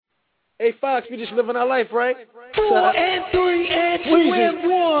Hey, Fox, we just living our life, right? 4 and 3 and 2 and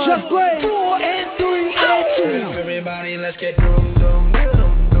 1. Just great. 4 and 3 and 2. Everybody, let's get doom doom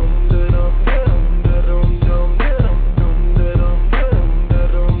doom doom doom doom doom doom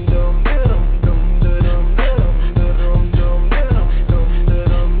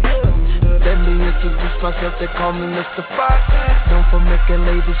myself, they call me Mr. Fox. Known for making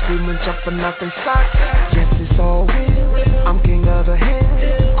ladies screaming, jumping out their socks. Yes, it's all real. I'm king of the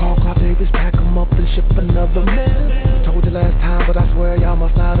hill. Call car babies, pack 'em up and ship another meal. Told you last time, but I swear y'all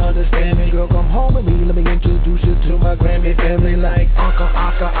must not understand me. Girl, come home with me, let me introduce you to my Grammy family. Like Uncle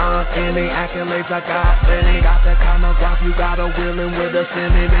Oscar, Aunt Annie, accolades I got plenty. Got that kind of guap, you got a wheelin' with a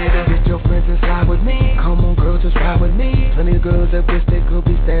semi, baby. Get your friends and slide with me. Come on, girl, just ride with me. Plenty of girls that wish they could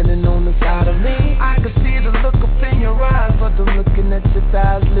be standing on the side of me. I can see the look up in your eyes, but I'm looking at your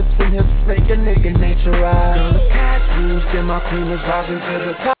thighs, lips and hips, make a nigga nature rise. Girl, the cash rules, then my queen is rising to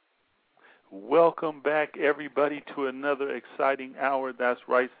the top. Welcome back, everybody, to another exciting hour. That's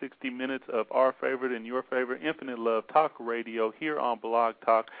right, 60 minutes of our favorite and your favorite Infinite Love Talk Radio here on Blog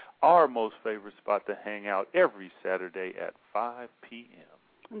Talk, our most favorite spot to hang out every Saturday at 5 p.m.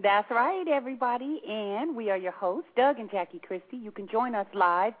 That's right, everybody, and we are your hosts, Doug and Jackie Christie. You can join us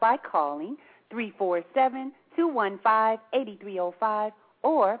live by calling 347-215-8305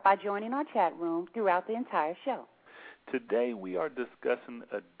 or by joining our chat room throughout the entire show. Today we are discussing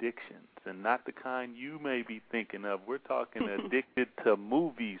addictions, and not the kind you may be thinking of. We're talking addicted to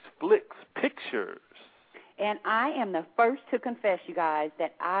movies, flicks, pictures. And I am the first to confess, you guys,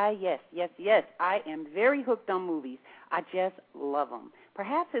 that I am very hooked on movies. I just love them.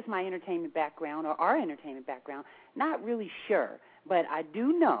 Perhaps it's my entertainment background or our entertainment background, not really sure, but I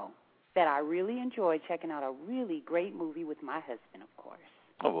do know that I really enjoy checking out a really great movie with my husband, of course.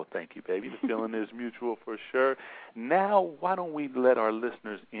 Oh, well, thank you, baby. The feeling is mutual for sure. Now, why don't we let our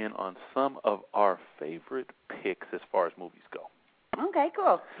listeners in on some of our favorite picks as far as movies go? Okay,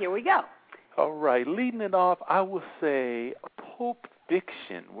 cool. Here we go. All right, leading it off, I will say Pulp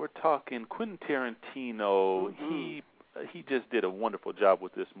Fiction. We're talking Quentin Tarantino. Mm-hmm. He just did a wonderful job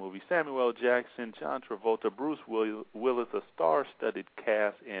with this movie. Samuel L. Jackson, John Travolta, Bruce Willis, a star-studded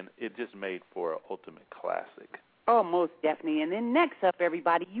cast, and it just made for an ultimate classic. Oh, most definitely. And then next up,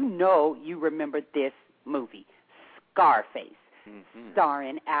 everybody, you remember this movie, Scarface,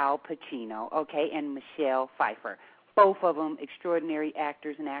 starring Al Pacino, okay, and Michelle Pfeiffer. Both of them extraordinary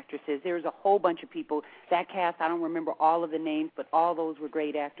actors and actresses. There's a whole bunch of people. That cast, I don't remember all of the names, but all those were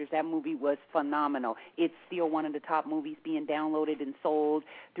great actors. That movie was phenomenal. It's still one of the top movies being downloaded and sold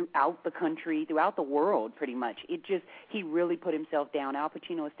throughout the country, throughout the world, pretty much. He really put himself down. Al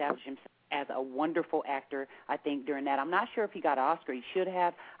Pacino established himself as a wonderful actor, I think, during that. I'm not sure if he got an Oscar. He should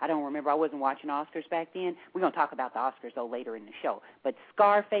have. I don't remember. I wasn't watching Oscars back then. We're going to talk about the Oscars, though, later in the show. But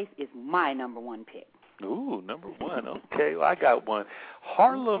Scarface is my number one pick. Ooh, number one. Okay, well, I got one.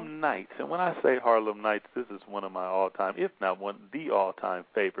 Harlem Nights. And when I say Harlem Nights, this is one of my all-time, if not the all-time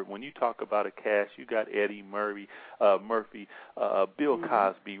favorite. When you talk about a cast, you got Eddie Murphy, Bill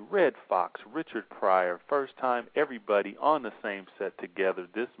Cosby, Red Fox, Richard Pryor. First time everybody on the same set together.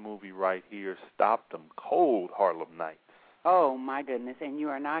 This movie right here stopped them cold, Harlem Nights. Oh, my goodness, and you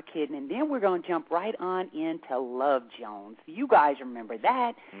are not kidding. And then we're going to jump right on into Love Jones. You guys remember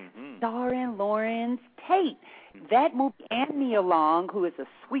that, starring Lawrence Tate. That movie, and Nia Long, who is a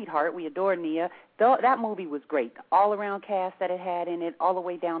sweetheart. We adore Nia. That movie was great. The all-around cast that it had in it, all the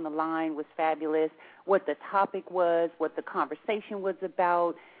way down the line, was fabulous. What the topic was, what the conversation was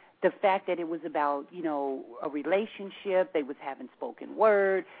about, the fact that it was about, a relationship, they was having spoken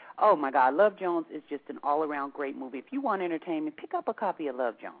word. Oh, my God, Love Jones is just an all-around great movie. If you want entertainment, pick up a copy of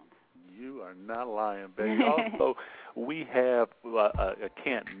Love Jones. You are not lying, baby. Also, we have a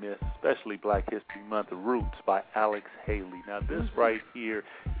can't miss, especially Black History Month, Roots by Alex Haley. Now, this right here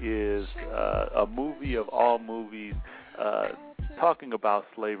is a movie of all movies, talking about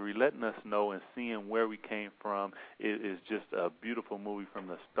slavery, letting us know and seeing where we came from. It is just a beautiful movie from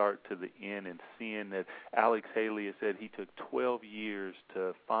the start to the end, and seeing that Alex Haley has said he took 12 years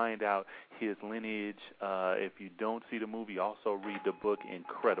to find out his lineage. If you don't see the movie, also read the book.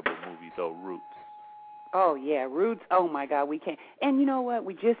 Incredible movie, though, Roots. Oh, yeah, Roots. Oh, my God, we can't. And you know what?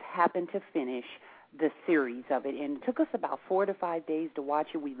 We just happened to finish the series of it, and it took us about 4 to 5 days to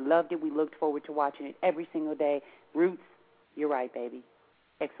watch it. We loved it. We looked forward to watching it every single day. Roots. You're right, baby.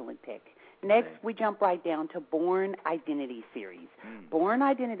 Excellent pick. Next, we jump right down to Bourne Identity series. Bourne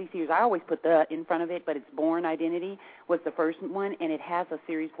Identity series, I always put the in front of it, but it's Bourne Identity was the first one, and it has a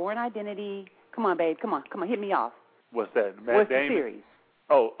series, Bourne Identity. Come on, babe. Come on, hit me off. What's that? What's the series?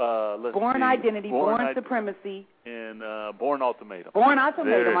 Let's Born see. Identity, Born Supremacy, and Born Ultimatum. Born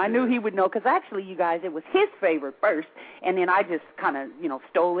Ultimatum. I knew he would know because actually, you guys, it was his favorite first, and then I just kind of,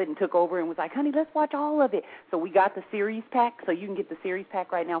 stole it and took over and was like, honey, let's watch all of it. So we got the series pack, so you can get the series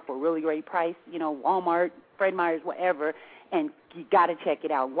pack right now for a really great price, Walmart, Fred Meyer's, whatever, and you got to check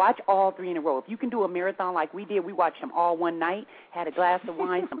it out. Watch all 3 in a row. If you can do a marathon like we did, we watched them all one night, had a glass of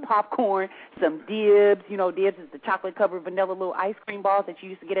wine, some popcorn, some Dibs. Dibs is the chocolate-covered vanilla little ice cream balls that you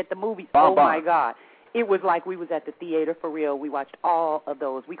used to get at the movies. Oh, my God. It was like we was at the theater for real. We watched all of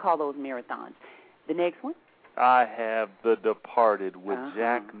those. We call those marathons. The next one? I have The Departed with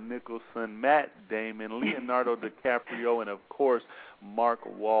Jack Nicholson, Matt Damon, Leonardo DiCaprio, and, of course, Mark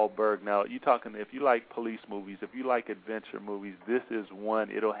Wahlberg. Now, if you like police movies, if you like adventure movies, this is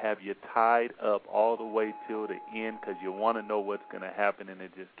one. It'll have you tied up all the way till the end because you want to know what's going to happen, and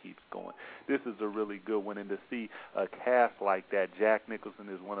it just keeps going. This is a really good one, and to see a cast like that, Jack Nicholson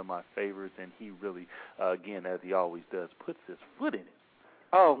is one of my favorites, and he really, again, as he always does, puts his foot in it.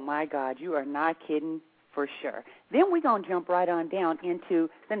 Oh, my God, you are not kidding. For sure. Then we're going to jump right on down into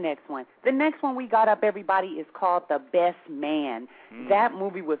the next one. The next one we got up, everybody, is called The Best Man. That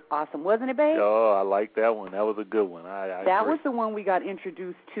movie was awesome, wasn't it, babe? Oh, I like that one. That was a good one. I that agree. was the one we got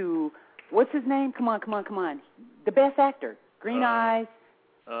introduced to. What's his name? Come on. The best actor. Green Eyes.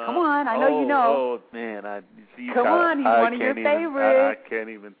 Come on, I know you know. Oh, man. He's one of your favorites. I can't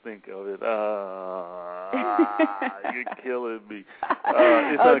even think of it. You're killing me.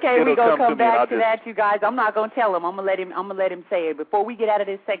 Okay, we're going to come back to that, you guys. I'm not going to tell him. I'm going to let him say it. Before we get out of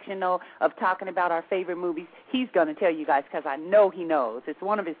this section, though, of talking about our favorite movies, he's going to tell you guys because I know he knows. It's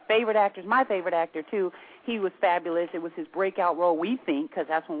one of his favorite actors, my favorite actor, too. He was fabulous. It was his breakout role, we think, because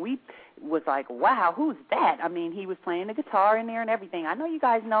that's when we was like, wow, who's that? I mean, he was playing the guitar in there and everything. I know you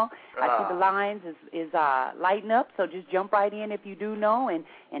guys know. I see the lines is lighting up, so just jump right in if you do know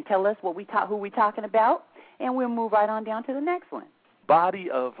and tell us who we talking about, and we'll move right on down to the next one. Body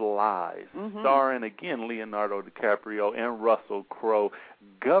of Lies, starring, again, Leonardo DiCaprio and Russell Crowe.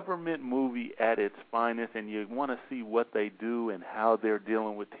 Government movie at its finest, and you want to see what they do and how they're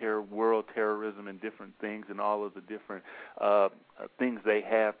dealing with world terrorism and different things and all of the different things they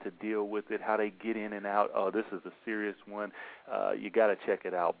have to deal with it, how they get in and out. Oh, this is a serious one. You got to check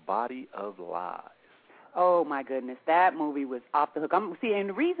it out, Body of Lies. Oh, my goodness. That movie was off the hook. And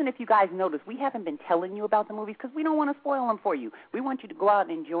the reason, if you guys notice, we haven't been telling you about the movies because we don't want to spoil them for you. We want you to go out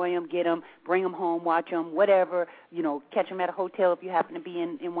and enjoy them, get them, bring them home, watch them, whatever, catch them at a hotel. If you happen to be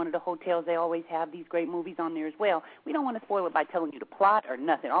in one of the hotels, they always have these great movies on there as well. We don't want to spoil it by telling you the plot or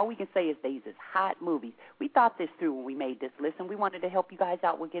nothing. All we can say is these is hot movies. We thought this through when we made this list, and we wanted to help you guys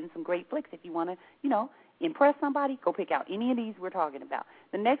out with getting some great flicks. If you want to, impress somebody, go pick out any of these we're talking about.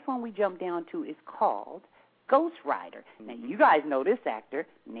 The next one we jump down to is called Ghost Rider. Now, you guys know this actor,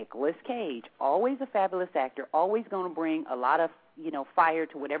 Nicolas Cage. Always a fabulous actor, always going to bring a lot of, fire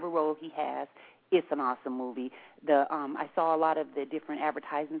to whatever role he has. It's an awesome movie. I saw a lot of the different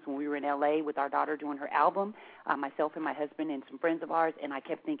advertisements when we were in L.A. with our daughter doing her album, myself and my husband and some friends of ours, and I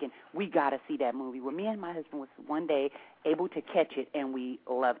kept thinking, we got to see that movie. Well, me and my husband was one day able to catch it, and we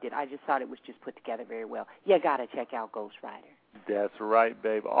loved it. I just thought it was just put together very well. You got to check out Ghost Rider. That's right,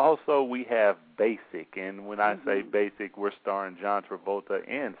 babe. Also, we have Basic, and when I say Basic, we're starring John Travolta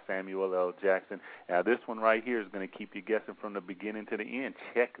and Samuel L. Jackson. Now, this one right here is going to keep you guessing from the beginning to the end.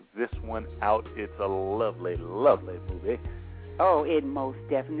 Check this one out. It's a lovely, lovely movie. Oh, it most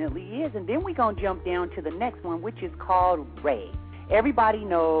definitely is. And then we're going to jump down to the next one, which is called Ray. Everybody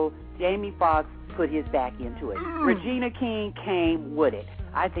knows Jamie Foxx put his back into it. Regina King came with it.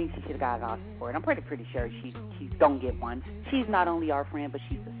 I think she should have got an Oscar for it. I'm pretty sure she's don't get one. She's not only our friend, but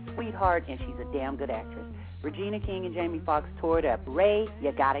she's a sweetheart, and she's a damn good actress. Regina King and Jamie Foxx toured up. Ray,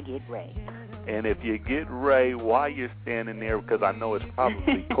 you got to get Ray. And if you get Ray while you're standing there, because I know it's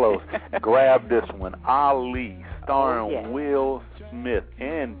probably close, grab this one, Ali, starring Will Smith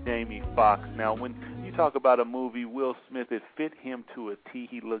and Jamie Foxx. Now, when you talk about a movie, Will Smith, it fit him to a T.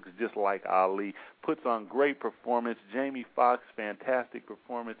 He looks just like Ali, puts on great performance. Jamie Foxx, fantastic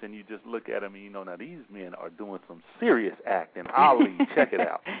performance, and you just look at him and now these men are doing some serious acting. Ali, check it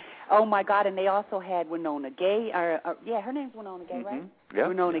out. Oh, my God, and they also had Winona Gay. Her name's Winona Gay, right? Yep.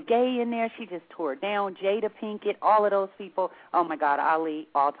 Winona Gay in there. She just tore it down. Jada Pinkett, all of those people. Oh, my God, Ali,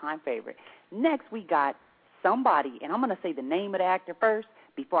 all-time favorite. Next, we got somebody, and I'm going to say the name of the actor first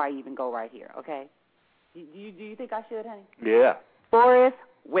before I even go right here, okay? Do you think I should, honey? Yeah. Forrest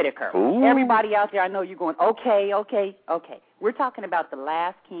Whitaker. Ooh. Everybody out there, I know you're going, okay. We're talking about The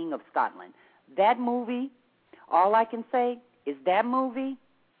Last King of Scotland. That movie, all I can say is that movie,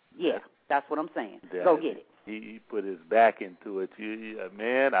 yeah, that's what I'm saying. Go get it. He put his back into it.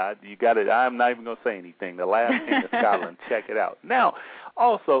 Man, you got it. I'm not even going to say anything. The Last King of Scotland. Check it out. Now,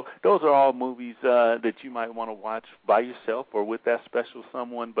 also, those are all movies that you might want to watch by yourself or with that special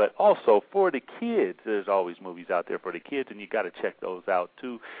someone. But also for the kids, there's always movies out there for the kids, and you got to check those out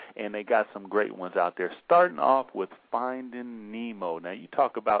too. And they got some great ones out there. Starting off with Finding Nemo. Now, you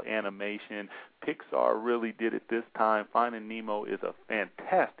talk about animation. Pixar really did it this time. Finding Nemo is a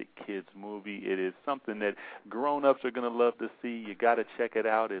fantastic kids movie. It is something that grown-ups are going to love to see. You got to check it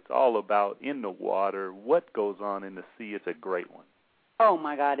out. It's all about in the water, what goes on in the sea. It's a great one. Oh,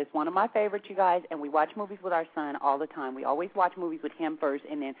 my God, it's one of my favorites, you guys, and we watch movies with our son all the time. We always watch movies with him first,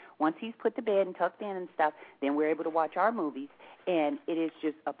 and then once he's put to bed and tucked in and stuff, then we're able to watch our movies, and it is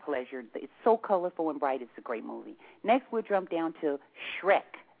just a pleasure. It's so colorful and bright. It's a great movie. Next, we'll jump down to Shrek,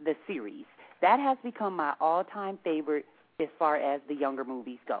 the series. That has become my all-time favorite as far as the younger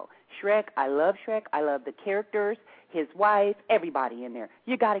movies go. Shrek, I love Shrek. I love the characters, his wife, everybody in there.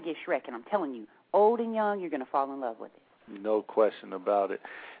 You got to get Shrek, and I'm telling you, old and young, you're going to fall in love with it. No question about it.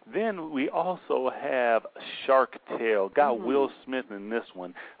 Then we also have Shark Tale. Got Will Smith in this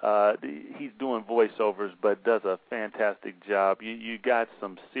one. He's doing voiceovers, but does a fantastic job. You got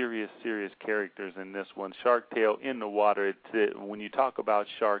some serious characters in this one. Shark Tale in the water. When you talk about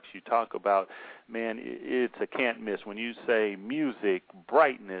sharks, you talk about, man, it's a can't miss. When you say music,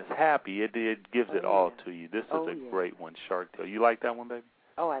 brightness, happy, it gives it all to you. This is a great one, Shark Tale. You like that one, baby?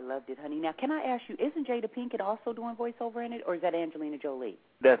 Oh, I loved it, honey. Now, can I ask you, isn't Jada Pinkett also doing voiceover in it, or is that Angelina Jolie?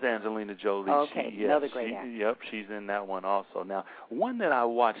 That's Angelina Jolie. Okay, another great actor. Yep, she's in that one also. Now, one that I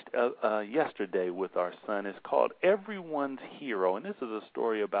watched yesterday with our son is called Everyone's Hero, and this is a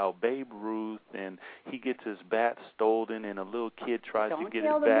story about Babe Ruth, and he gets his bat stolen, and a little kid tries to get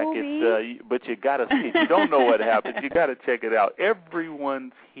it back. But you got to see it. You don't know what happens. You got to check it out.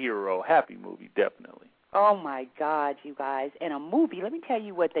 Everyone's Hero. Happy movie, definitely. Oh, my God, you guys. And a movie, let me tell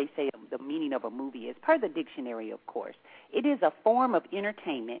you what they say the meaning of a movie is. Per the dictionary, of course, it is a form of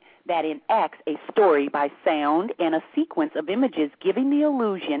entertainment that enacts a story by sound and a sequence of images giving the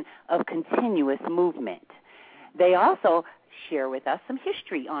illusion of continuous movement. They also share with us some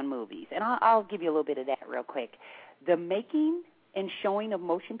history on movies, and I'll give you a little bit of that real quick. The making and showing of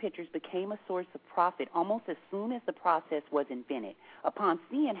motion pictures became a source of profit almost as soon as the process was invented. Upon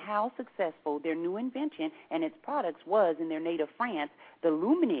seeing how successful their new invention and its products was in their native France, the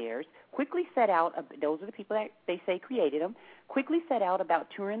Lumineers quickly set out, those are the people that they say created them, quickly set out about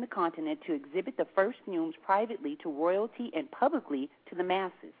touring the continent to exhibit the first films privately to royalty and publicly to the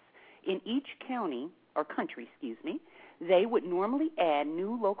masses. In each country, they would normally add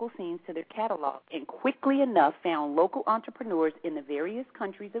new local scenes to their catalog and quickly enough found local entrepreneurs in the various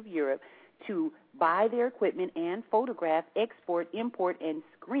countries of Europe to buy their equipment and photograph, export, import, and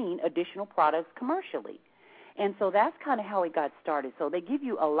screen additional products commercially. And so that's kind of how it got started. So they give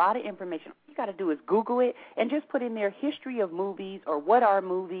you a lot of information. All you got to do is Google it and just put in there history of movies or what are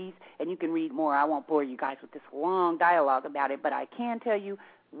movies, and you can read more. I won't bore you guys with this long dialogue about it, but I can tell you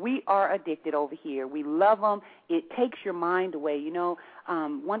we are addicted over here. We love them. It takes your mind away. You know,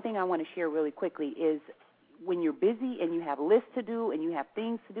 one thing I want to share really quickly is when you're busy and you have lists to do and you have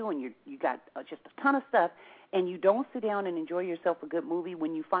things to do and you got just a ton of stuff and you don't sit down and enjoy yourself a good movie,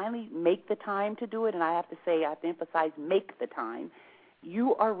 when you finally make the time to do it, and I have to emphasize make the time,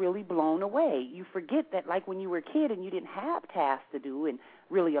 you are really blown away. You forget that, like when you were a kid and you didn't have tasks to do and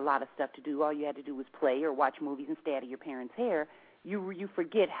really a lot of stuff to do, all you had to do was play or watch movies and stay out of your parents' hair. You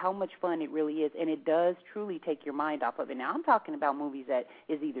forget how much fun it really is, and it does truly take your mind off of it. Now, I'm talking about movies that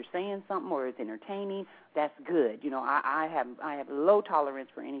is either saying something or is entertaining. That's good. You know, I have low tolerance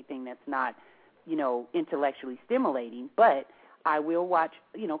for anything that's not, you know, intellectually stimulating, but I will watch,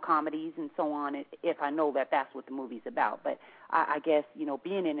 you know, comedies and so on if I know that that's what the movie's about. But I guess, you know,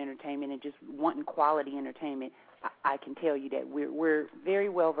 being in entertainment and just wanting quality entertainment, I can tell you that we're very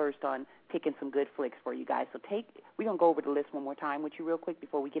well versed on picking some good flicks for you guys. So we're going to go over the list one more time with you real quick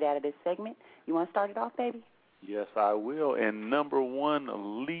before we get out of this segment. You want to start it off, baby? Yes, I will. And number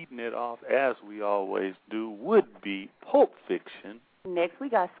one, leading it off, as we always do, would be Pulp Fiction. Next, we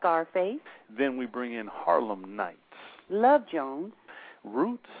got Scarface. Then we bring in Harlem Nights. Love Jones.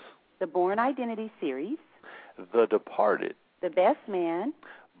 Roots. The Bourne Identity series. The Departed. The Best Man.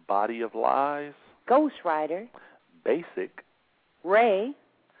 Body of Lies. Ghost Rider. Basic. Ray.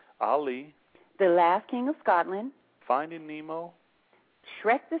 Ali. The Last King of Scotland. Finding Nemo.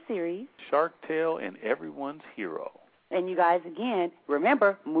 Shrek the series. Shark Tale, and Everyone's Hero. And you guys, again,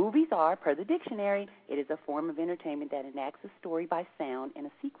 remember, movies are, per the dictionary, it is a form of entertainment that enacts a story by sound and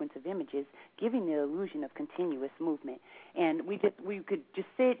a sequence of images, giving the illusion of continuous movement. And we could just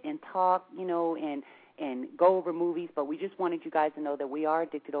sit and talk, you know, and and go over movies, but we just wanted you guys to know that we are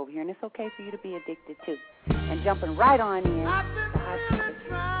addicted over here, and it's okay for you to be addicted too. And jumping right on in,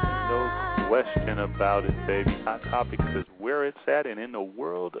 no question about it, baby. Hot Topics is where it's at, and in the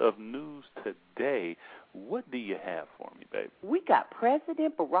world of news today, what do you have for me, baby? We got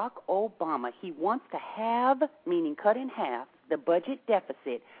President Barack Obama. He wants to have, meaning cut in half, the budget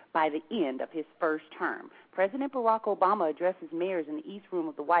deficit by the end of his first term. President Barack Obama addresses mayors in the East Room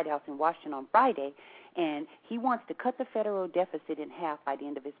of the White House in Washington on Friday, and he wants to cut the federal deficit in half by the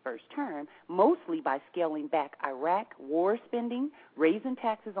end of his first term, mostly by scaling back Iraq war spending, raising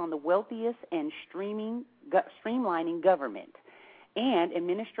taxes on the wealthiest, and streamlining government. And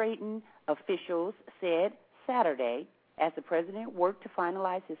administrating officials said Saturday, as the president worked to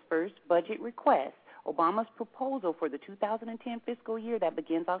finalize his first budget request, Obama's proposal for the 2010 fiscal year that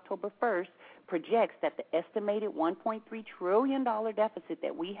begins October 1st projects that the estimated $1.3 trillion deficit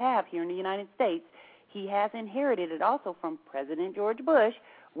that we have here in the United States, he has inherited it also from President George Bush,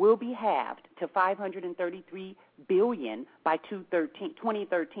 will be halved to $533 billion by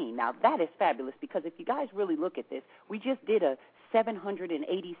 2013. Now, that is fabulous because if you guys really look at this, we just did a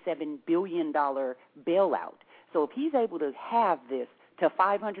 $787 billion bailout. So if he's able to have this to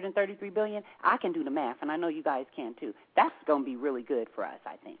 $533 billion, I can do the math, and I know you guys can too. That's going to be really good for us,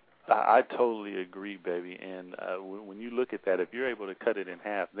 I think. I totally agree, baby. And when you look at that, if you're able to cut it in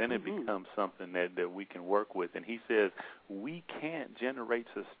half, then it becomes something that we can work with. And he says we can't generate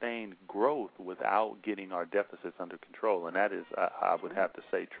sustained growth without getting our deficits under control. And that is, I would have to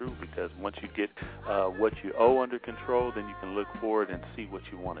say, true, because once you get what you owe under control, then you can look forward and see what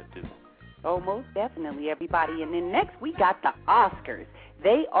you want to do. Oh, most definitely, everybody. And then next we got the Oscars.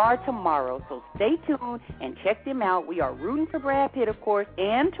 They are tomorrow, so stay tuned and check them out. We are rooting for Brad Pitt, of course,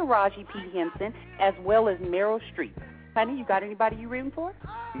 and Taraji P. Henson, as well as Meryl Streep. Honey, you got anybody you rooting for?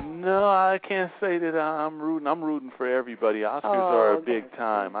 No, I can't say that I'm rooting. I'm rooting for everybody. Oscars are a big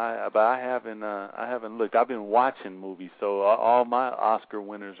time. But I haven't looked. I've been watching movies, so all my Oscar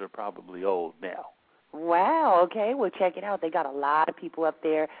winners are probably old now. Wow, okay, well, check it out. They got a lot of people up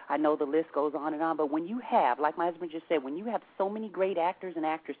there. I know the list goes on and on, but when you have, like my husband just said, when you have so many great actors and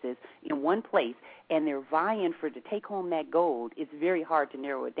actresses in one place and they're vying to take home that gold, it's very hard to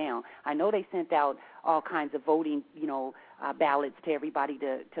narrow it down. I know they sent out all kinds of voting, ballots to everybody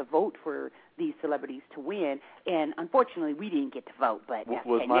to vote for these celebrities to win, and unfortunately we didn't get to vote. But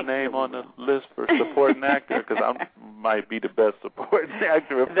was my name on the list for supporting actor? Because I might be the best supporting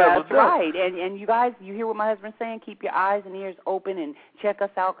actor. That's right, and you guys, you hear what my husband's saying? Keep your eyes and ears open and check us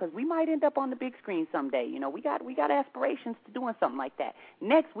out because we might end up on the big screen someday. We got aspirations to doing something like that.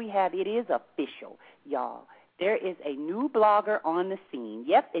 Next we have It Is Official, y'all. There is a new blogger on the scene.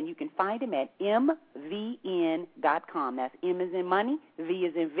 Yep, and you can find him at mvn.com. That's M as in money, V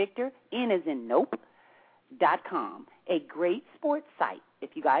as in Victor, N as in nope.com. A great sports site.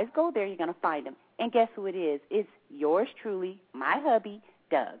 If you guys go there, you're going to find him. And guess who it is? It's yours truly, my hubby,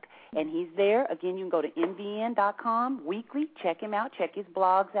 Doug. And he's there. Again, you can go to mvn.com weekly. Check him out. Check his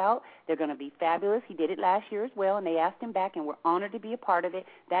blogs out. They're going to be fabulous. He did it last year as well, and they asked him back, and we're honored to be a part of it.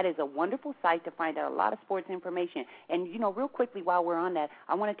 That is a wonderful site to find out a lot of sports information. And, real quickly while we're on that,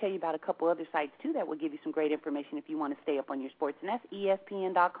 I want to tell you about a couple other sites, too, that will give you some great information if you want to stay up on your sports. And that's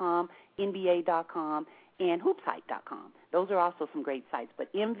ESPN.com, NBA.com, and hoopsite.com. Those are also some great sites.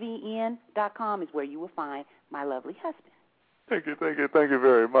 But mvn.com is where you will find my lovely husband. Thank you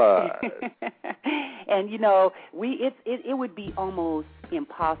very much. And it would be almost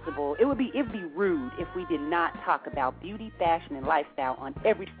impossible. It'd be rude if we did not talk about beauty, fashion, and lifestyle on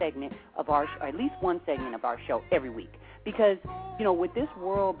every segment of our show, or at least one segment of our show every week. Because with this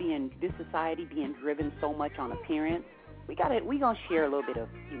society being driven so much on appearance, we're gonna share a little bit of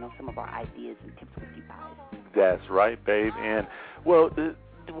some of our ideas and tips with you guys. That's right, babe. And why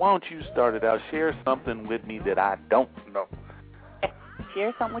don't you start it out? Share something with me that I don't know.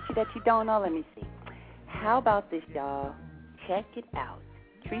 Share something with you that you don't know. Let me see. How about this, y'all? Check it out.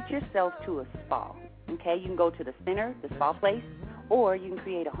 Treat yourself to a spa. Okay, you can go to the center, the spa place, or you can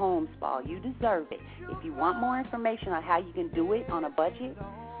create a home spa. You deserve it. If you want more information on how you can do it on a budget,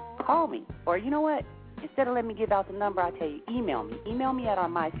 call me. Or you know what? Instead of letting me give out the number, I'll tell you, email me. Email me at our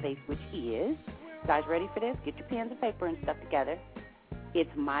MySpace, which is, you guys ready for this? Get your pens and paper and stuff together.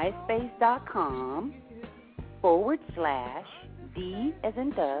 It's myspace.com/D as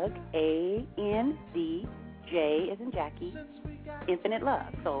in Doug, AND, J as in Jackie, Infinite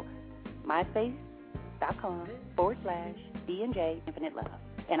Love. So myspace.com/D and J, Infinite Love.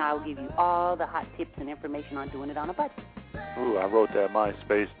 And I will give you all the hot tips and information on doing it on a budget. Ooh, I wrote that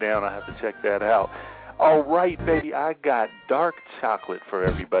MySpace down. I have to check that out. All right, baby, I got dark chocolate for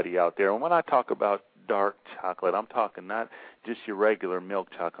everybody out there. And when I talk about dark chocolate. I'm talking not just your regular milk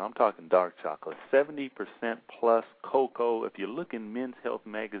chocolate. I'm talking dark chocolate. 70% plus cocoa. If you look in Men's Health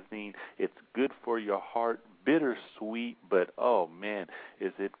magazine, it's good for your heart. Bittersweet, but oh man,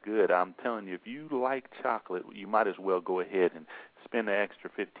 is it good. I'm telling you, if you like chocolate, you might as well go ahead and spend the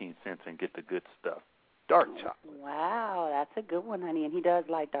extra 15 cents and get the good stuff. Dark chocolate. Wow, that's a good one, honey, and he does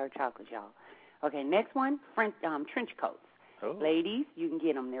like dark chocolate, y'all. Okay, next one, trench coats. Oh. Ladies, you can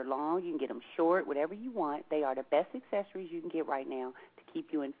get them. They're long. You can get them short, whatever you want. They are the best accessories you can get right now to keep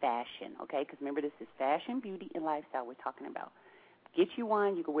you in fashion, okay? Because remember, this is fashion, beauty, and lifestyle we're talking about. Get you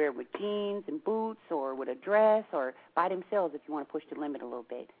one. You can wear it with jeans and boots or with a dress or by themselves if you want to push the limit a little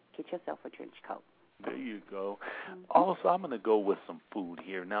bit. Get yourself a trench coat. There you go. Also, I'm going to go with some food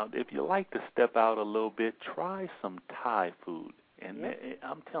here. Now, if you like to step out a little bit, try some Thai food. And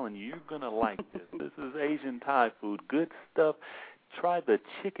I'm telling you, you're going to like this. This is Asian Thai food. Good stuff. Try the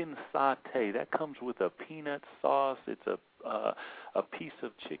chicken sauté. That comes with a peanut sauce. It's a piece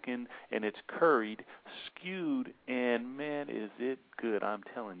of chicken, and it's curried, skewed, and, man, is it good. I'm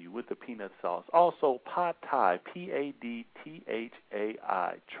telling you, with the peanut sauce. Also, pad thai, Padthai.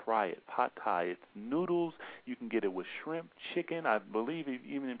 Try it. Pad thai. It's noodles. You can get it with shrimp, chicken. I believe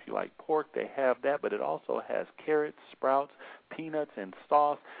even if you like pork, they have that, but it also has carrots, sprouts, peanuts, and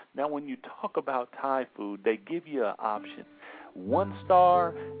sauce. Now, when you talk about Thai food, they give you an option. 1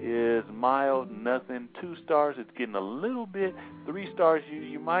 star is mild, nothing. 2 stars, it's getting a little bit. 3 stars,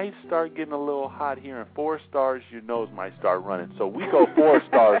 you might start getting a little hot here. And 4 stars, your nose might start running. So we go 4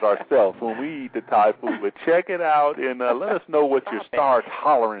 stars ourselves when we eat the Thai food. But check it out and let us know what your star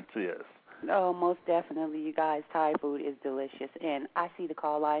tolerance is. Oh, most definitely, you guys. Thai food is delicious. And I see the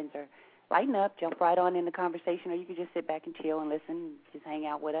call lines are lighting up. Jump right on in the conversation, or you can just sit back and chill and listen, just hang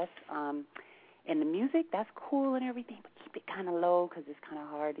out with us. And the music, that's cool and everything, but keep it kind of low because it's kind of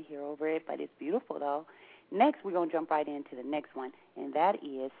hard to hear over it, but it's beautiful, though. Next, we're going to jump right into the next one, and that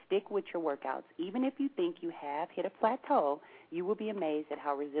is stick with your workouts. Even if you think you have hit a plateau, you will be amazed at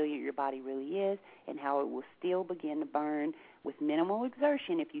how resilient your body really is and how it will still begin to burn with minimal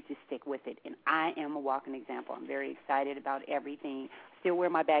exertion if you just stick with it. And I am a walking example. I'm very excited about everything. I still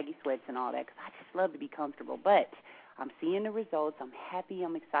wear my baggy sweats and all that because I just love to be comfortable, but I'm seeing the results. I'm happy.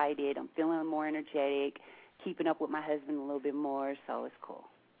 I'm excited. I'm feeling more energetic, keeping up with my husband a little bit more, so it's cool.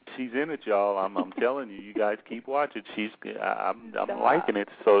 She's in it, y'all. I'm telling you, you guys keep watching. I'm liking it.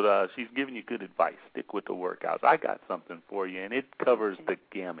 So she's giving you good advice. Stick with the workouts. I got something for you, and it covers the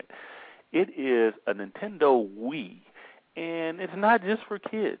gamut. It is a Nintendo Wii. And it's not just for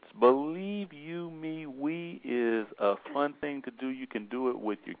kids. Believe you me, Wii is a fun thing to do. You can do it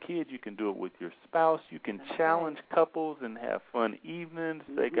with your kids. You can do it with your spouse. You can challenge couples and have fun evenings.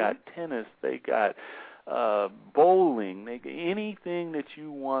 They got tennis. They got bowling. Anything that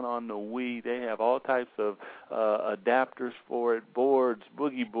you want on the Wii. They have all types of adapters for it, boards,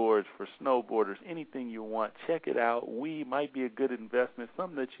 boogie boards for snowboarders, anything you want. Check it out. Wii might be a good investment,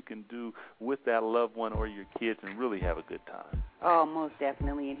 something that you can do with that loved one or your kids and really have a good time. Oh, most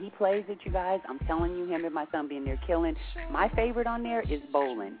definitely. And he plays it, you guys. I'm telling you, him and my son being there killing. My favorite on there is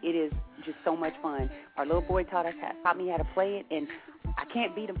bowling. It is just so much fun. Our little boy taught me how to play it, and I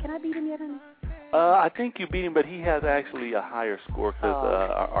can't beat him. Can I beat him yet, honey? I think you beat him, but he has actually a higher score because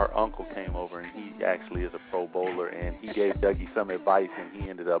our uncle came over, and he actually is a pro bowler, and he gave Dougie some advice, and he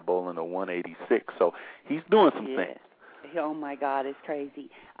ended up bowling a 186. So he's doing some things. Oh, my God, it's crazy.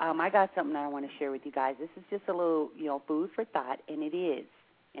 I got something that I want to share with you guys. This is just a little, food for thought, and it is.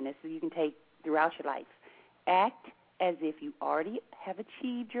 And this is you can take throughout your life. Act as if you already have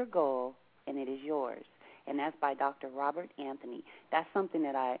achieved your goal, and it is yours. And that's by Dr. Robert Anthony. That's something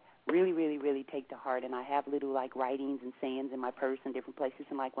that I really, really, really take to heart, and I have little, writings and sayings in my purse and different places,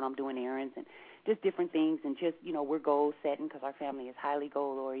 and, when I'm doing errands and just different things, and just, we're goal-setting because our family is highly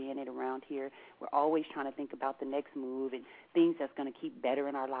goal-oriented around here. We're always trying to think about the next move and things that's going to keep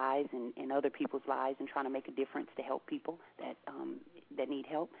bettering our lives and other people's lives and trying to make a difference to help people that need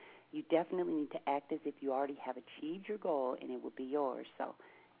help. You definitely need to act as if you already have achieved your goal, and it will be yours. So,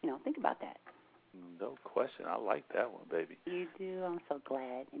 think about that. No question. I like that one, baby. You do. I'm so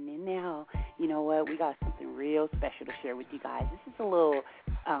glad. And then now, you know what? We got something real special to share with you guys. This is a little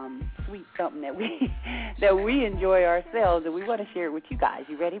sweet something that we enjoy ourselves, and we want to share it with you guys.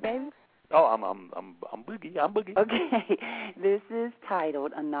 You ready, baby? Oh, I'm boogie. I'm boogie. Okay. This is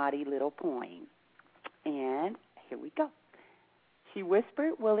titled A Naughty Little Poem. And here we go. She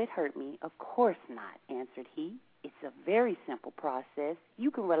whispered, "Will it hurt me?" "Of course not," answered he. "It's a very simple process.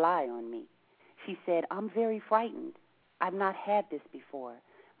 You can rely on me." She said, "I'm very frightened. I've not had this before.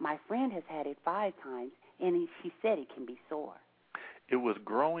 My friend has had it 5 times, and she said it can be sore." It was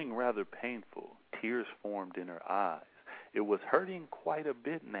growing rather painful. Tears formed in her eyes. It was hurting quite a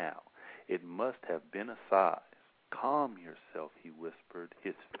bit now. It must have been a size. Calm yourself, he whispered,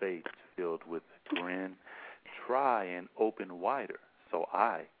 his face filled with a grin. Try and open wider so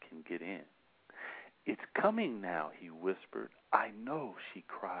I can get in. It's coming now, he whispered. I know, she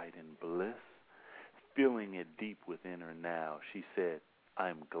cried in bliss. Feeling it deep within her now, she said,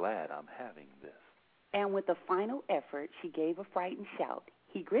 I'm glad I'm having this. And with a final effort, she gave a frightened shout.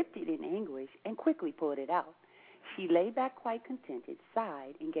 He gripped it in anguish and quickly pulled it out. She lay back quite contented,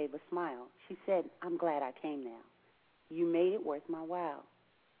 sighed, and gave a smile. She said, I'm glad I came now. You made it worth my while.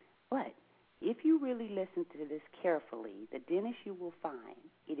 But if you really listen to this carefully, the dentist you will find,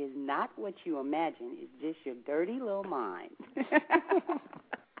 it is not what you imagine. It's just your dirty little mind.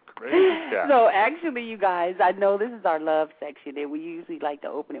 So actually, you guys, I know this is our love section, and we usually like to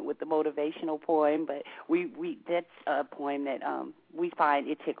open it with the motivational poem, but we that's a poem that we find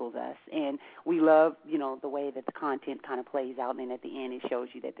it tickles us, and we love, the way that the content kind of plays out, and then at the end it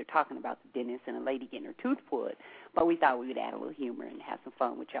shows you that they're talking about the dentist and a lady getting her tooth pulled. But we thought we would add a little humor and have some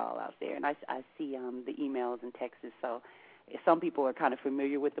fun with y'all out there. And I see the emails and texts, so some people are kind of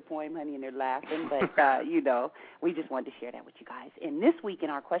familiar with the poem, honey, and they're laughing. But, we just wanted to share that with you guys. And this week in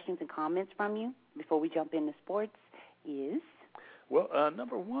our questions and comments from you, before we jump into sports, is? Well,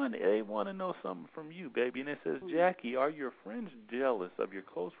 number one, they want to know something from you, baby. And it says, Jackie, are your friends jealous of your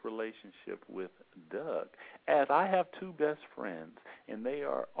close relationship with Doug? As I have two best friends, and they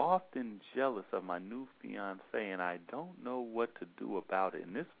are often jealous of my new fiancé, and I don't know what to do about it.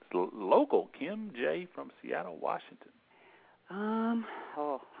 And this is local, Kim J. from Seattle, Washington.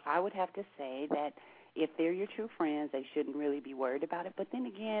 I would have to say that if they're your true friends, they shouldn't really be worried about it. But then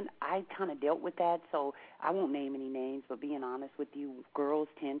again, I kind of dealt with that, so I won't name any names, but being honest with you, girls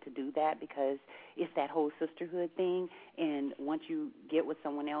tend to do that because it's that whole sisterhood thing, and once you get with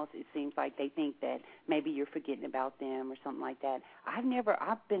someone else, it seems like they think that maybe you're forgetting about them or something like that. I've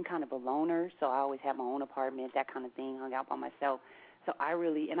been kind of a loner, so I always have my own apartment, that kind of thing, hung out by myself. So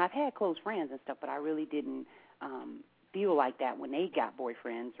and I've had close friends and stuff, but I really didn't feel like that when they got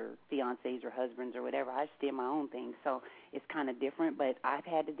boyfriends or fiancés or husbands or whatever. I just did my own thing, so it's kind of different. But I've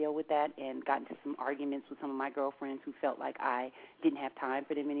had to deal with that and got into some arguments with some of my girlfriends who felt like I didn't have time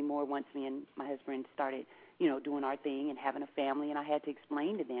for them anymore once me and my husband started, doing our thing and having a family. And I had to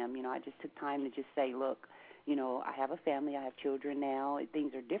explain to them, I just took time to just say, look, I have a family, I have children now,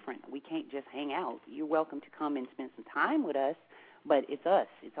 things are different. We can't just hang out. You're welcome to come and spend some time with us, but it's us,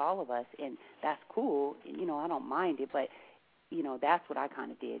 it's all of us, and that's cool. I don't mind it, but, that's what I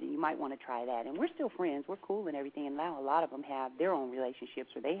kind of did, and you might want to try that. And we're still friends, we're cool and everything, and now a lot of them have their own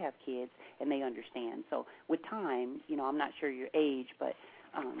relationships or they have kids, and they understand. So with time, I'm not sure your age, but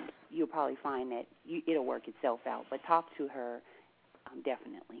you'll probably find that it'll work itself out. But talk to her,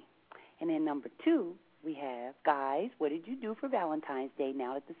 definitely. And then number 2, we have, guys, what did you do for Valentine's Day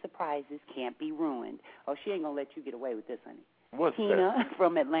now that the surprises can't be ruined? Oh, she ain't going to let you get away with this, honey. What's Tina that?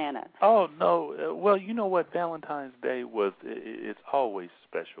 from Atlanta. Oh, no. Well, you know what? Valentine's Day it's always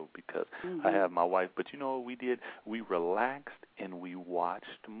special because I have my wife. But you know what we did? We relaxed and we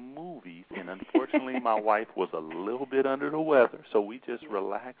watched movies. And unfortunately, my wife was a little bit under the weather. So we just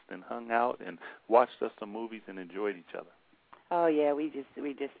relaxed and hung out and watched us some movies and enjoyed each other. Oh, yeah, we just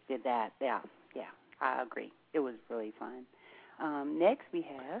did that. Yeah, I agree. It was really fun. Next we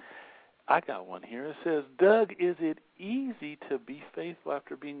have... I got one here. It says, Doug, is it easy to be faithful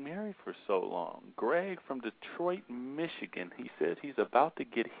after being married for so long? Greg from Detroit, Michigan. He says he's about to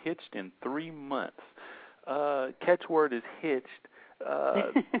get hitched in 3 months. Catchword is hitched.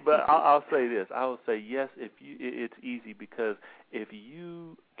 But I'll say this. I will say yes. It's easy because if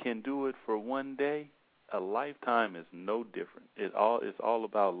you can do it for one day, a lifetime is no different. It's all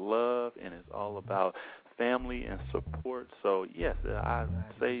about love, and it's all about family and support. So yes, I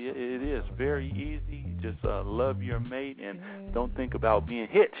say it is very easy. Just love your mate and don't think about being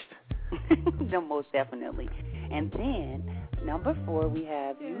hitched. No, most definitely. And then number 4, we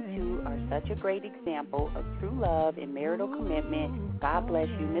have, you two are such a great example of true love and marital commitment. God bless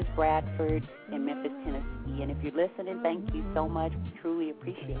you, Miss Bradford in Memphis, Tennessee. And if you're listening, thank you so much. We truly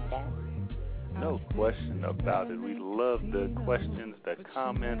appreciate that. No question about it. We love the questions, the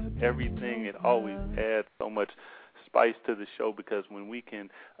comments, everything. It always adds so much spice to the show because when we can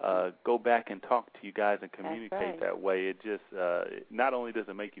go back and talk to you guys and communicate that way, it just not only does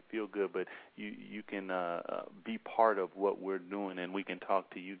it make you feel good, but you can be part of what we're doing, and we can talk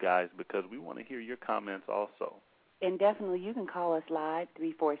to you guys because we want to hear your comments also. And definitely you can call us live,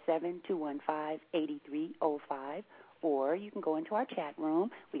 347-215-8305. or you can go into our chat room.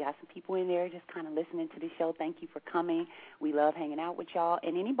 We got some people in there just kind of listening to the show. Thank you for coming. We love hanging out with y'all.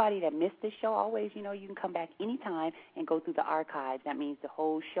 And anybody that missed this show, always, you can come back anytime and go through the archives. That means the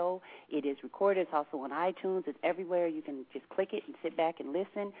whole show. It is recorded. It's also on iTunes. It's everywhere. You can just click it and sit back and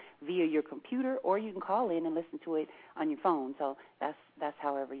listen via your computer, or you can call in and listen to it on your phone. So that's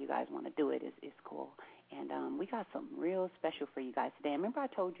however you guys want to do it. It's cool. And we got something real special for you guys today. Remember I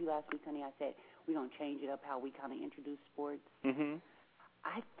told you last week, honey, I said we're going to change it up how we kind of introduce sports. Mm-hmm.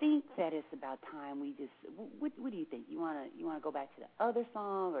 I think that it's about time we just. What do you think? You want to go back to the other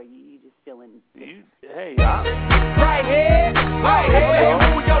song, or you just feeling? Hey, right here,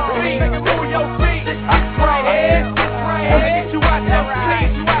 move your feet, right here, get you out that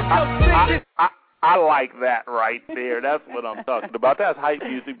seat, I like that right there. That's what I'm talking about. That's hype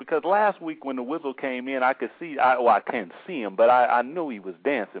music, because last week when the whistle came in, I could see, I can't see him, but I knew he was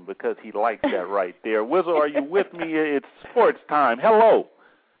dancing because he liked that right there. Whistle, are you with me? It's sports time. Hello.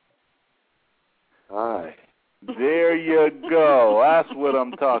 Hi. There you go. That's what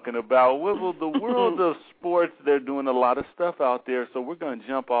I'm talking about. Whistle, the world of sports, they're doing a lot of stuff out there, so we're going to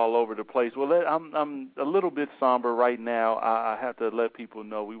jump all over the place. Well, I'm a little bit somber right now. I have to let people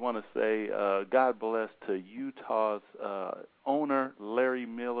know we want to say God bless to Utah's owner, Larry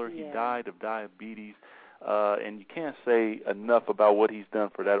Miller. He died of diabetes. And you can't say enough about what he's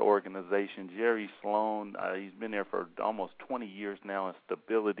done for that organization. Jerry Sloan, he's been there for almost 20 years now in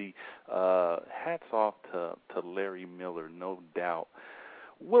stability. Hats off to Larry Miller, no doubt.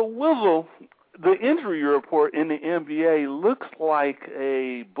 Well, Wizzle, the injury report in the NBA looks like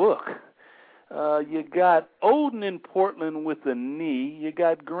a book. You got Oden in Portland with a knee. You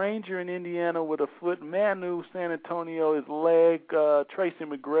got Granger in Indiana with a foot. Manu, San Antonio, his leg. Tracy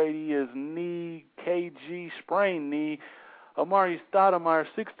McGrady, his knee. KG, sprained knee. Amari Stoudemire,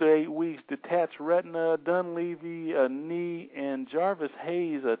 6 to 8 weeks, detached retina. Dunleavy, a knee. And Jarvis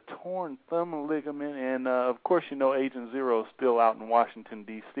Hayes, a torn thumb ligament. And, of course, Agent Zero is still out in Washington,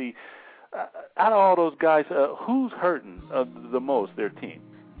 D.C. Out of all those guys, who's hurting the most, their team?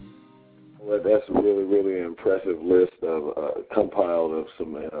 Well, that's a really, really impressive list of compiled of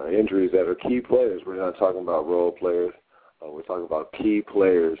some injuries that are key players. We're not talking about role players. We're talking about key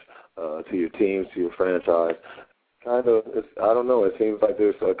players to your teams, to your franchise. I don't know. It seems like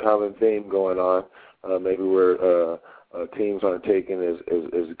there's a common theme going on. Maybe where teams aren't taking as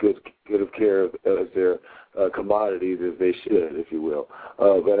good of care as their commodities as they should, if you will.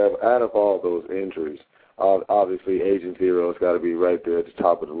 But out of all those injuries, obviously, Agent Zero has got to be right there at the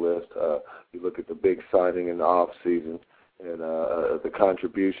top of the list. You look at the big signing in the off season, and the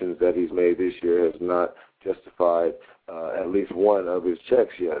contributions that he's made this year has not justified at least one of his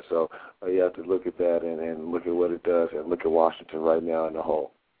checks yet. So you have to look at that and look at what it does, and look at Washington right now in the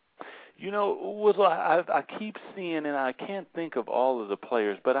whole. I keep seeing, and I can't think of all of the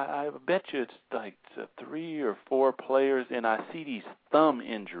players, but I bet you it's like 3 or 4 players, and I see these thumb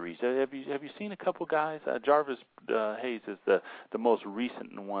injuries. Have you seen a couple guys? Jarvis Hayes is the most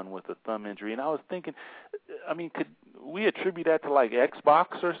recent one with a thumb injury, and I was thinking, could we attribute that to like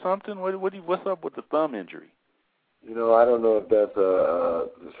Xbox or something? What's up with the thumb injury? I don't know if that's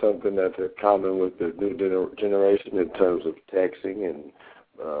something that's common with the new generation in terms of texting and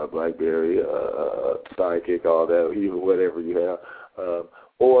BlackBerry, Sidekick, all that, even whatever you have.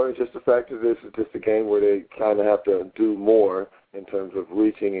 Or it's just the fact that this is just a game where they kind of have to do more in terms of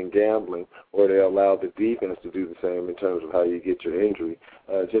reaching and gambling, or they allow the defense to do the same in terms of how you get your injury,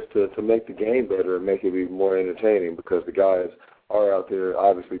 just to make the game better and make it be more entertaining, because the guys are out there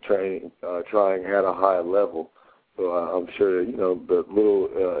obviously training, trying at a high level. So I'm sure, the little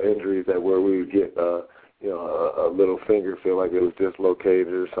injuries that where we would get a little finger feel like it was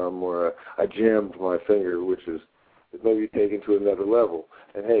dislocated or something, or I jammed my finger, which is maybe taken to another level.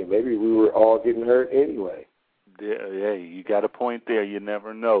 And, hey, maybe we were all getting hurt anyway. Yeah, you got a point there. You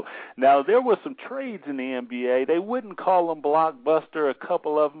never know. Now, there were some trades in the NBA. They wouldn't call them blockbuster, a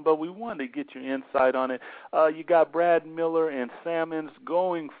couple of them, but we wanted to get your insight on it. You got Brad Miller and Salmons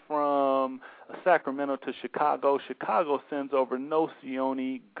going from Sacramento to Chicago. Chicago sends over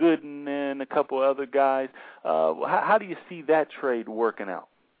Nocioni, Gooden, and a couple other guys. How do you see that trade working out?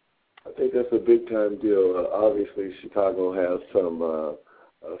 I think that's a big-time deal. Obviously, Chicago has some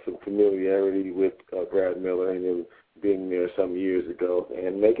familiarity with Brad Miller and him being there some years ago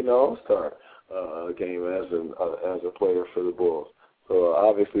and making an All-Star game as a player for the Bulls. So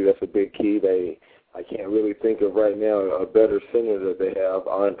obviously that's a big key. I can't really think of right now a better center that they have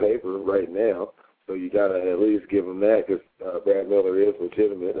on paper right now. So you got to at least give him that, because Brad Miller is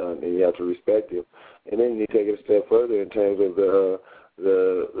legitimate, and you have to respect him. And then you take it a step further in terms of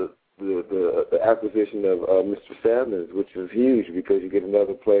the the acquisition of Mr. Salmons, which is huge because you get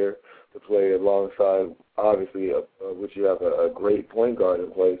another player to play alongside, obviously, which you have a great point guard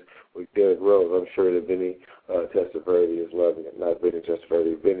in place with Derrick Rose. I'm sure that Vinny Testaverde is loving it. Not Vinny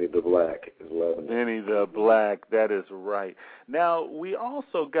Testaverde, Vinny the Black is loving it. Vinny the Black, that is right. Now, we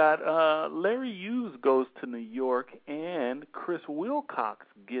also got Larry Hughes goes to New York and Chris Wilcox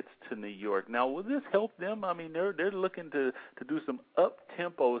gets to New York. Now, will this help them? I mean, they're looking to do some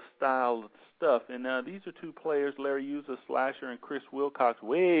up-tempo style stuff. And these are two players, Larry Hughes, a slasher, and Chris Wilcox,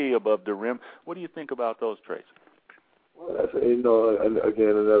 way above the rim. What do you think about those trades? Well, that's, again,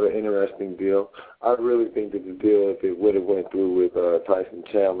 another interesting deal. I really think that the deal, if it would have went through with Tyson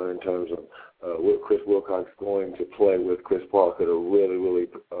Chandler in terms of what Chris Wilcox going to play with Chris Paul, could have really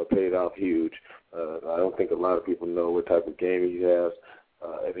paid off huge. I don't think a lot of people know what type of game he has.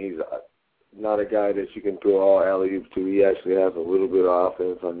 And he's not a guy that you can throw all alley-oops to. He actually has a little bit of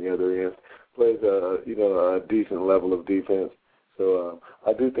offense on the other end. Plays a decent level of defense. So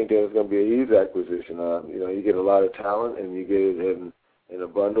I do think that it's going to be a huge acquisition. You get a lot of talent, and you get it in a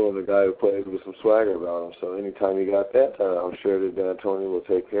bundle, and a guy who plays with some swagger about him. So anytime you got that, I'm sure that D'Antoni will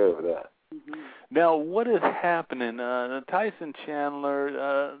take care of that. Mm-hmm. Now, what is happening? Tyson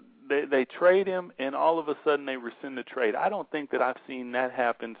Chandler, they trade him, and all of a sudden they rescind the trade. I don't think that I've seen that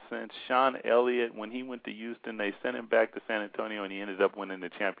happen since Sean Elliott, when he went to Houston. They sent him back to San Antonio, and he ended up winning the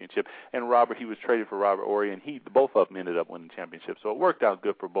championship. And he was traded for Robert Horry, and both of them ended up winning the championship. So it worked out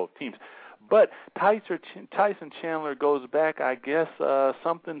good for both teams. But Tyson Chandler goes back. I guess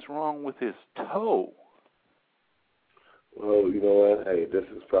something's wrong with his toe. Well, you know what? Hey, this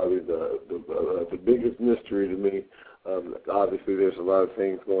is probably the biggest mystery to me. Obviously, there's a lot of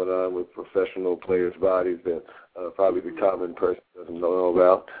things going on with professional players' bodies that probably the common person doesn't know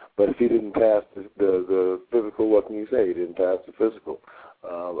about. But if he didn't pass the physical, what can you say? He didn't pass the physical.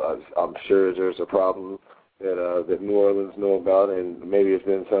 I'm sure there's a problem that New Orleans know about, and maybe it's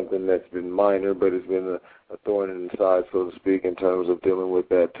been something that's been minor, but it's been a thorn in the side, so to speak, in terms of dealing with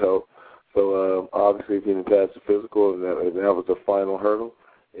that toe. So obviously, if he didn't pass the physical, and that was the final hurdle,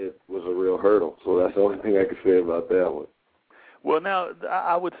 it was a real hurdle. So that's the only thing I can say about that one. Well, now,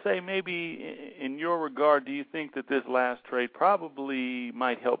 I would say maybe in your regard, do you think that this last trade probably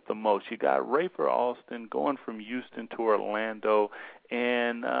might help the most? You got Rafer Alston going from Houston to Orlando,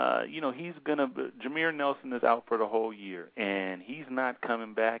 and, he's going to – Jameer Nelson is out for the whole year, and he's not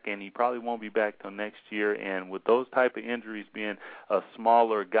coming back, and he probably won't be back till next year. And with those type of injuries, being a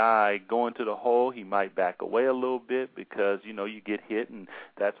smaller guy going to the hole, he might back away a little bit because, you get hit, and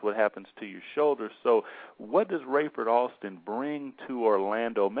that's what happens to your shoulder. So what does Rafer Alston bring to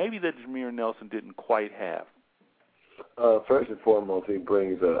Orlando, maybe that Jameer Nelson didn't quite have? First and foremost, he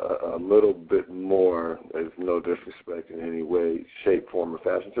brings a little bit more, there's no disrespect in any way, shape, form, or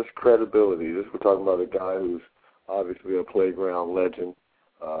fashion, just credibility. We're talking about a guy who's obviously a playground legend.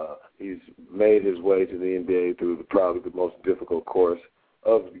 He's made his way to the NBA through probably the most difficult course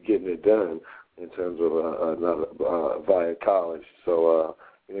of getting it done in terms of via college. So,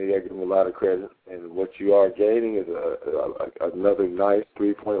 you got to give him a lot of credit. And what you are gaining is another nice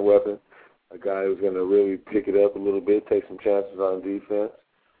three-point weapon. A guy who's going to really pick it up a little bit, take some chances on defense,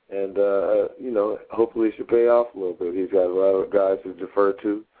 and, hopefully it should pay off a little bit. He's got a lot of guys to defer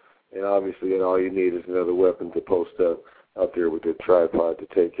to, and obviously all you need is another weapon to post up out there with the tripod to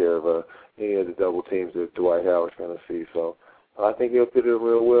take care of any of the double teams that Dwight Howard's going to see. So I think he'll fit in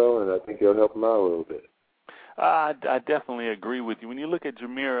real well, and I think he'll help him out a little bit. I definitely agree with you. When you look at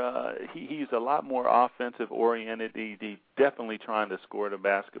Jameer, he's a lot more offensive-oriented. He's definitely trying to score the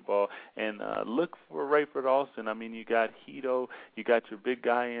basketball. And look for Rafer Alston. I mean, you got Hedo. You got your big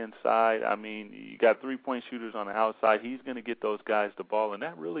guy inside. I mean, you got three-point shooters on the outside. He's going to get those guys the ball, and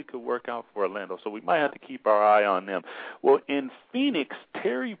that really could work out for Orlando. So we might have to keep our eye on them. Well, in Phoenix,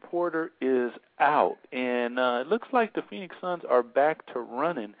 Terry Porter is out. And it looks like the Phoenix Suns are back to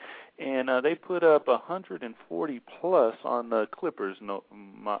running. And they put up 140-plus on the Clippers. No,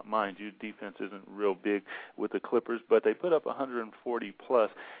 mind you, defense isn't real big with the Clippers, but they put up 140-plus.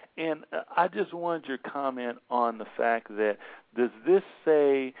 And I just wanted your comment on the fact that, does this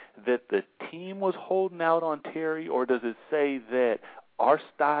say that the team was holding out on Terry, or does it say that our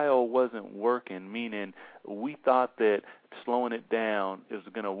style wasn't working, meaning we thought that slowing it down is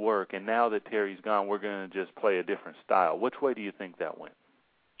going to work, and now that Terry's gone, we're going to just play a different style? Which way do you think that went?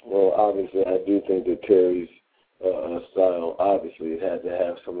 Well, obviously, I do think that Terry's style, obviously, it had to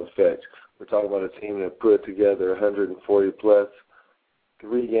have some effect. We're talking about a team that put together 140-plus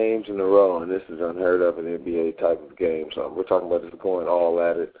 3 games in a row, and this is unheard of in an NBA type of game. So we're talking about just going all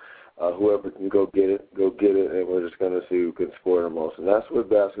at it. whoever can go get it, and we're just going to see who can score the most. And that's what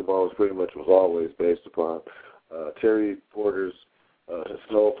basketball was always based upon. Terry Porter's his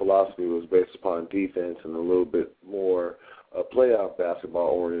whole philosophy was based upon defense and a little bit more playoff basketball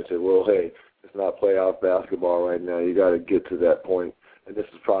oriented. Well, hey, it's not playoff basketball right now. You got to get to that point, and this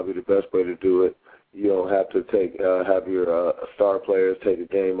is probably the best way to do it. You don't have to have your star players take a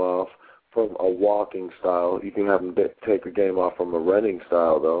game off from a walking style. You can have them take a game off from a running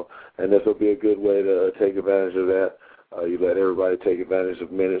style, though, and this will be a good way to take advantage of that. You let everybody take advantage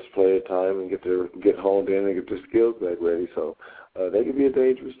of minutes, play time, and get honed in and get their skills back ready. So they could be a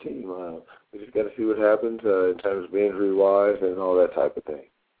dangerous team. We just got to see what happens in terms of injury-wise and all that type of thing.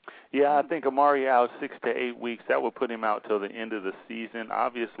 Yeah, I think Amari out 6 to 8 weeks. That will put him out till the end of the season.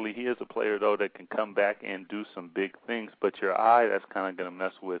 Obviously, he is a player, though, that can come back and do some big things. But your eye, that's kind of going to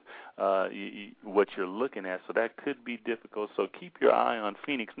mess with what you're looking at. So that could be difficult. So keep your eye on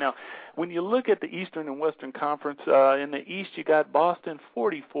Phoenix. Now, when you look at the Eastern and Western Conference, in the East you got Boston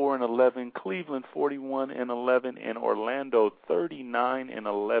 44-11, Cleveland 41-11, and Orlando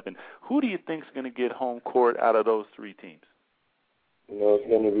 39-11. Who do you think is going to get home court out of those three teams? You know, it's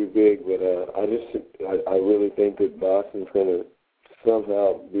going to be big, but I really think that Boston's going to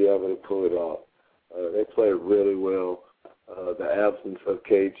somehow be able to pull it off. They play really well. The absence of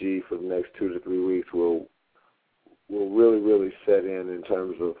KG for the next 2 to 3 weeks will really, really set in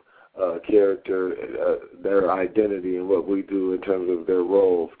terms of character, their identity, and what we do in terms of their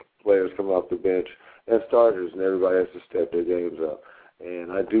roles. Players come off the bench and starters, and everybody has to step their games up.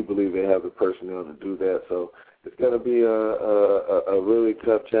 And I do believe they have the personnel to do that. So it's going to be a really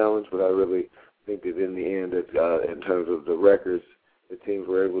tough challenge, but I really think that in the end, in terms of the records the teams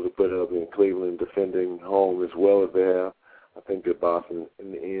were able to put up in Cleveland defending home as well as they have, I think that Boston,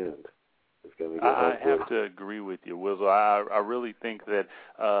 in the end, is going to get I have to agree with you, Wizzle. I really think that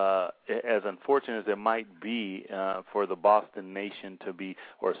as unfortunate as it might be for the Boston Nation to be,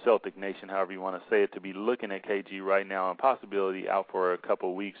 or Celtic Nation, however you want to say it, to be looking at KG right now and possibility out for a couple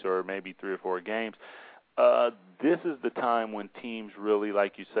of weeks or maybe 3 or 4 games, this is the time when teams really,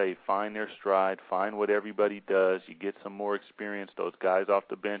 like you say, find their stride, find what everybody does. You get some more experience. Those guys off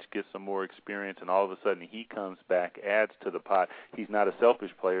the bench get some more experience, and all of a sudden he comes back, adds to the pot. He's not a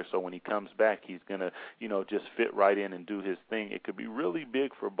selfish player, so when he comes back, he's going to, just fit right in and do his thing. It could be really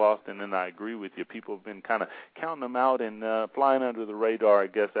big for Boston, and I agree with you. People have been kind of counting them out and flying under the radar, I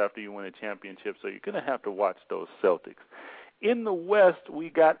guess, after you win a championship, so you're going to have to watch those Celtics. In the West,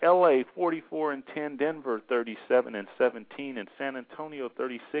 we got L.A. 44-10, Denver 37-17, and San Antonio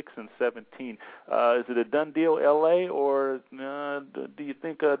 36-17. Is it a done deal, L.A., or do you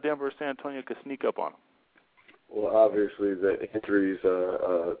think Denver or San Antonio could sneak up on them? Well, obviously the injuries that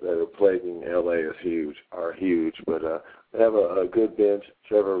are plaguing L.A. are huge, but they have a good bench.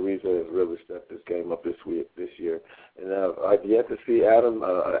 Trevor Ariza has really stepped his game up this year, and I've yet to see Adam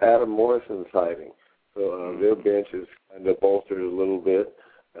Morrison's sighting. So their bench is kind of bolstered a little bit,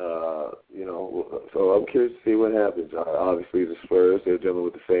 so I'm curious to see what happens. Obviously, the Spurs, they're dealing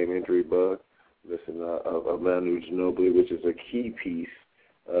with the same injury bug. Missing of Manu Ginobili, which is a key piece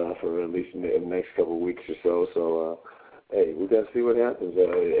for at least in the next couple of weeks or so. So, hey, we got to see what happens.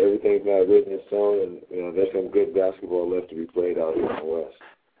 Everything's not written in stone, and there's some good basketball left to be played out here in the West.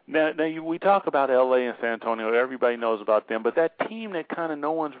 Now we talk about L.A. and San Antonio. Everybody knows about them. But that team that kind of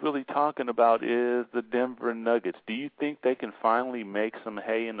no one's really talking about is the Denver Nuggets. Do you think they can finally make some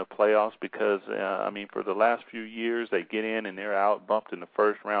hay in the playoffs? Because, for the last few years, they get in and they're out bumped in the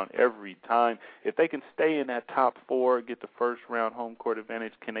first round every time. If they can stay in that top 4, get the first round home court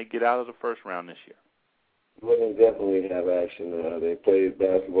advantage, can they get out of the first round this year? Well, they definitely have action. They play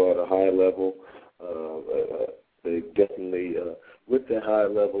basketball at a high level. They definitely, with the high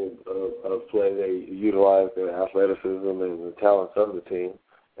level of play, they utilize their athleticism and the talents of the team.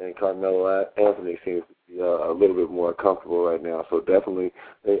 And Carmelo Anthony seems to be a little bit more comfortable right now. So definitely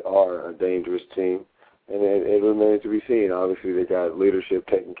they are a dangerous team. And it remains to be seen. Obviously, they got leadership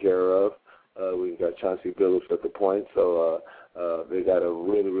taken care of. We've got Chauncey Billups at the point. So they got a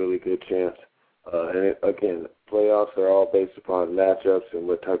really, really good chance. Again, playoffs are all based upon matchups and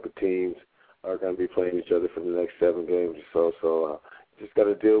what type of teams are going to be playing each other for the next 7 games or so. So just got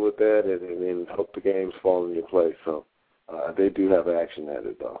to deal with that and then hope the games fall into place. So they do have action at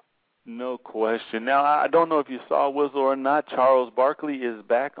it, though. No question. Now, I don't know if you saw Wizzle or not, Charles Barkley is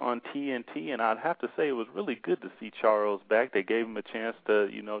back on TNT, and I'd have to say it was really good to see Charles back. They gave him a chance to,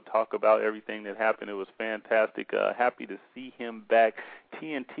 talk about everything that happened. It was fantastic. Happy to see him back.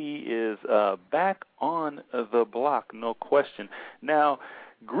 TNT is back on the block, no question. Now,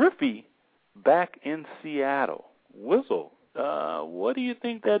 Griffey back in Seattle. Wizzle, What do you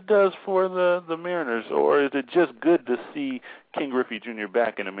think that does for the Mariners, or is it just good to see Ken Griffey Jr.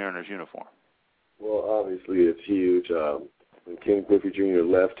 back in a Mariners uniform? Well, obviously it's huge. When Ken Griffey Jr.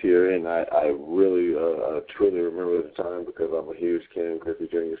 left here, and I really truly remember the time because I'm a huge Ken Griffey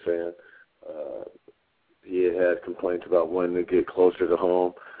Jr. fan. He had complaints about wanting to get closer to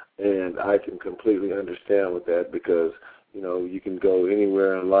home, and I can completely understand with that because, you know, you can go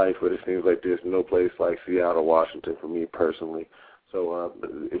anywhere in life, but it seems like there's no place like Seattle, Washington for me personally. So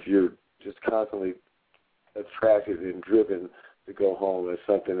if you're just constantly attracted and driven to go home, it's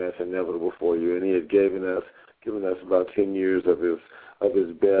something that's inevitable for you. And he had given us about 10 years of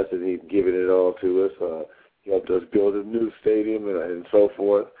his best, and he'd given it all to us. He helped us build a new stadium and so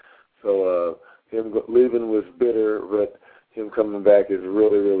forth. So him leaving was bitter, but him coming back is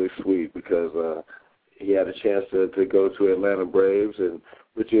really, really sweet because he had a chance to go to Atlanta Braves, and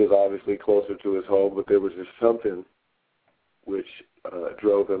which is obviously closer to his home, but there was just something which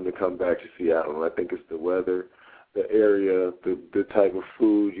drove him to come back to Seattle. And I think it's the weather, the area, the type of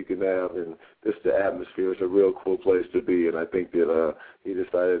food you can have, and just the atmosphere. It's a real cool place to be, and I think that he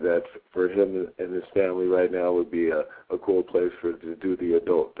decided that for him and his family right now would be a cool place to do the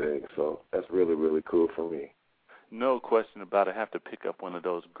adult thing. So that's really, really cool for me. No question about it. I have to pick up one of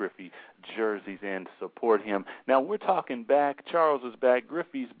those Griffey jerseys and support him. Now, we're talking back. Charles is back,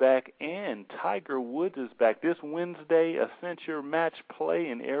 Griffey's back, and Tiger Woods is back. This Wednesday, Accenture match play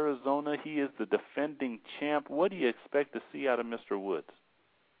in Arizona. He is the defending champ. What do you expect to see out of Mr. Woods?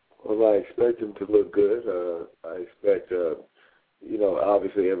 Well, I expect him to look good. I expect,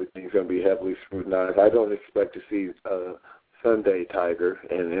 obviously everything's going to be heavily scrutinized. I don't expect to see Sunday Tiger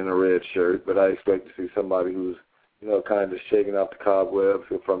in a red shirt, but I expect to see somebody who's kind of shaking out the cobwebs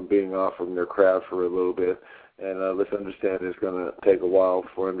from being off from their craft for a little bit. And let's understand it's going to take a while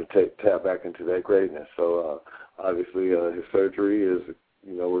for him to tap back into that greatness. So obviously his surgery is,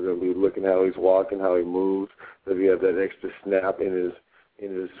 we're going to be looking how he's walking, how he moves. Does he have that extra snap in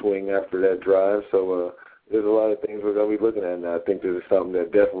his swing after that drive? So there's a lot of things we're going to be looking at now. I think this is something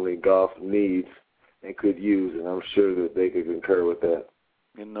that definitely golf needs and could use, and I'm sure that they could concur with that.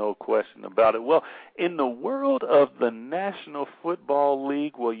 No question about it. Well, in the world of the National Football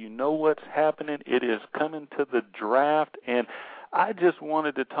League, well, you know what's happening. It is coming to the draft, and I just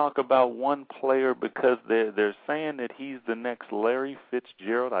wanted to talk about one player because they're saying that he's the next Larry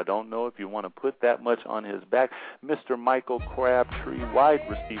Fitzgerald. I don't know if you want to put that much on his back. Mr. Michael Crabtree, wide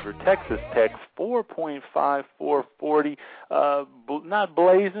receiver, Texas Tech, 4.5, 440. Not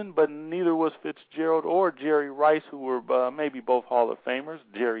blazing, but neither was Fitzgerald or Jerry Rice, who were maybe both Hall of Famers.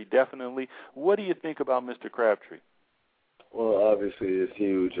 Jerry definitely. What do you think about Mr. Crabtree? Well, obviously it's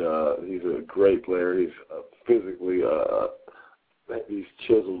huge. He's a great player. He's physically he's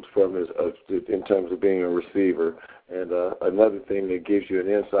chiseled from his in terms of being a receiver. And another thing that gives you an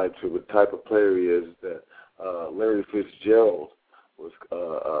insight to the type of player he is that Larry Fitzgerald was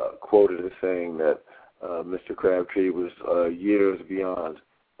quoted as saying that Mr. Crabtree was years beyond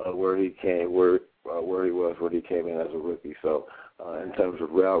where he came in as a rookie. So in terms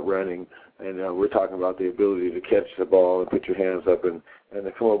of route running, and we're talking about the ability to catch the ball and put your hands up and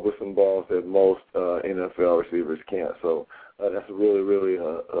to come up with some balls that most NFL receivers can't. So that's really, really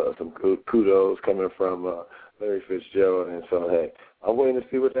some kudos coming from Larry Fitzgerald. And so, hey, I'm waiting to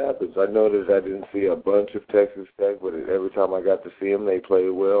see what happens. I noticed I didn't see a bunch of Texas Tech, but every time I got to see him, they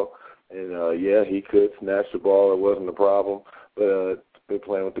played well. And, he could snatch the ball. It wasn't a problem. But they're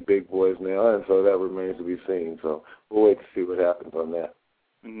playing with the big boys now, and so that remains to be seen. So we'll wait to see what happens on that.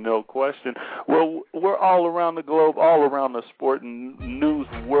 No question. Well, we're all around the globe, all around the sport and news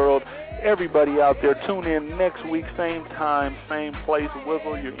world. Everybody out there, tune in next week, same time, same place.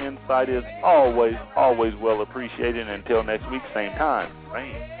 Wizzle, your insight is always, always well appreciated. Until next week, same time,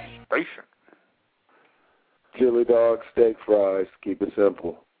 same station. Chili dog, steak fries, keep it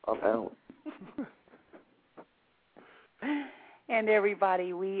simple. I'm out. And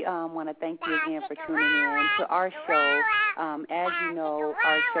everybody, we want to thank you again for tuning in to our show. As you know,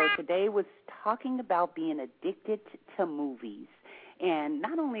 our show today was talking about being addicted to movies. And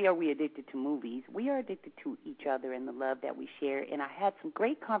not only are we addicted to movies, we are addicted to each other and the love that we share. And I had some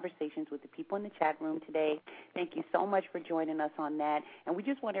great conversations with the people in the chat room today. Thank you so much for joining us on that. And we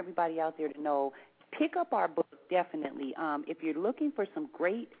just want everybody out there to know, pick up our book, definitely. If you're looking for some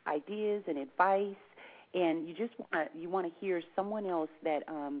great ideas and advice, and you just want to hear someone else that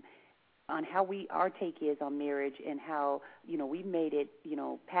on how our take is on marriage and how we made it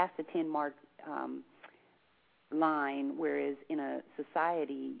past the 10-mark line, whereas in a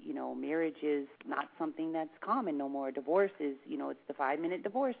society marriage is not something that's common no more. Divorce is it's the 5-minute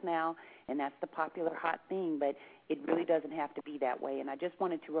divorce now, and that's the popular hot thing. But It really doesn't have to be that way. And I just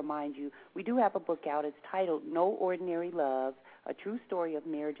wanted to remind you, we do have a book out. It's titled No Ordinary Love, A True Story of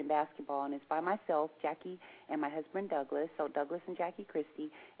Marriage and Basketball, and it's by myself, Jackie, and my husband, Douglas, so Douglas and Jackie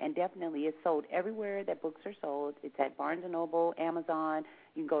Christie, and definitely it's sold everywhere that books are sold. It's at Barnes & Noble, Amazon.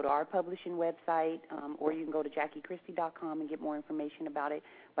 You can go to our publishing website, or you can go to JackieChristie.com and get more information about it.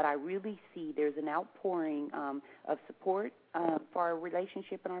 But I really see there's an outpouring of support for our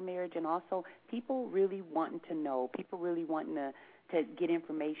relationship and our marriage, and also people really wanting to know, people really wanting to get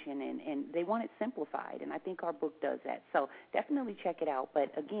information, and they want it simplified, and I think our book does that. So definitely check it out.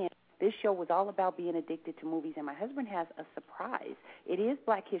 But, again, this show was all about being addicted to movies, and my husband has a surprise. It is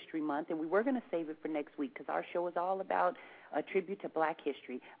Black History Month, and we were going to save it for next week because our show is all about a tribute to Black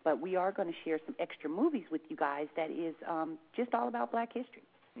history. But we are going to share some extra movies with you guys that is just all about Black history.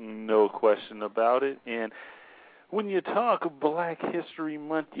 No question about it. And when you talk Black History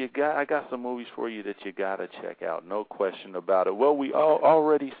Month, I got some movies for you that you got to check out. No question about it. Well, we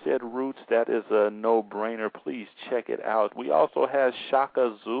already said Roots. That is a no-brainer. Please check it out. We also have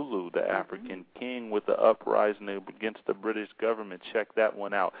Shaka Zulu, the African king with the uprising against the British government. Check that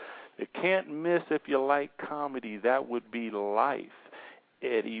one out. You can't miss, if you like comedy, that would be Life.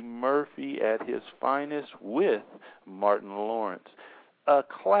 Eddie Murphy at his finest with Martin Lawrence. A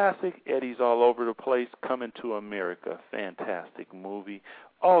classic, Eddie's All Over the Place, Coming to America. Fantastic movie.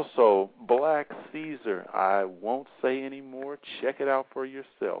 Also, Black Caesar. I won't say any more. Check it out for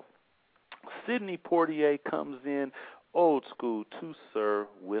yourself. Sidney Poitier comes in, old school, To Serve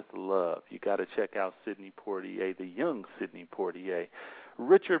with Love. You got to check out Sidney Poitier, the young Sidney Poitier.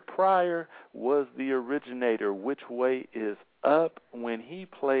 Richard Pryor was the originator. Which Way is Up? When he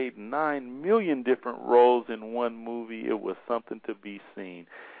played 9 million different roles in one movie, it was something to be seen.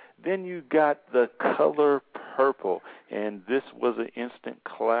 Then you got The Color Purple, and this was an instant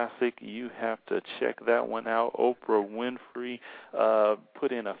classic. You have to check that one out. Oprah Winfrey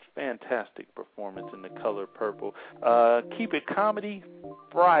put in a fantastic performance in The Color Purple. Keep It Comedy,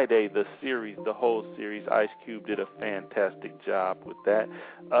 Friday, the series, the whole series. Ice Cube did a fantastic job with that.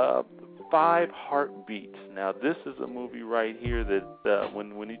 5 Heartbeats. Now, this is a movie right here that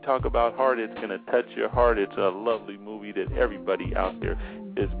when you talk about heart, it's going to touch your heart. It's a lovely movie that everybody out there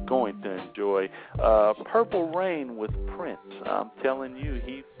is going to enjoy. Purple Rain with Prince. I'm telling you,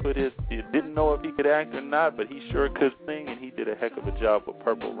 he didn't know if he could act or not, but he sure could sing, and he did a heck of a job with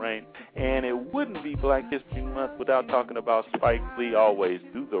Purple Rain. And it wouldn't be Black History Month without talking about Spike Lee. Always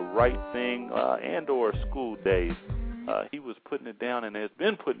Do the Right Thing and or School Days. He was putting it down and has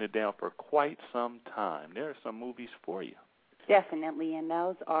been putting it down for quite some time. There are some movies for you. Definitely, and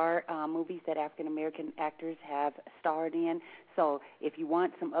those are movies that African-American actors have starred in. So if you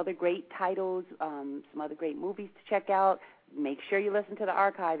want some other great titles, some other great movies to check out, make sure you listen to the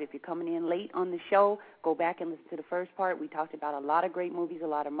archive. If you're coming in late on the show, go back and listen to the first part. We talked about a lot of great movies, a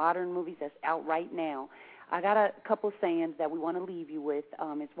lot of modern movies that's out right now. I got a couple sayings that we want to leave you with.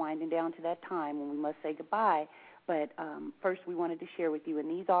 It's winding down to that time when we must say goodbye. But first we wanted to share with you, and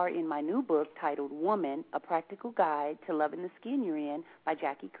these are in my new book titled Woman, A Practical Guide to Loving the Skin You're In by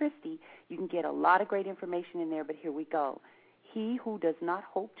Jackie Christie. You can get a lot of great information in there, but here we go. He who does not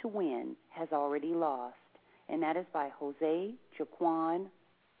hope to win has already lost, and that is by Jose Jaquan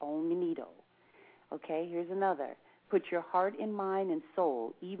Onito. Okay, here's another. Put your heart and mind and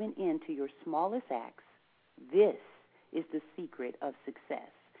soul even into your smallest acts. This is the secret of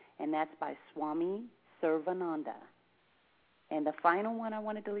success, and that's by Swami Sarvananda. And the final one I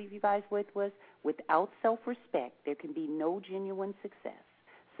wanted to leave you guys with was, without self-respect, there can be no genuine success.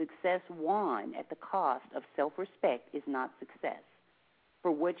 Success won at the cost of self-respect is not success. For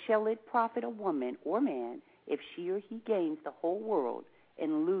what shall it profit a woman or man if she or he gains the whole world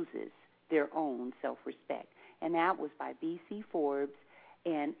and loses their own self-respect? And that was by B.C. Forbes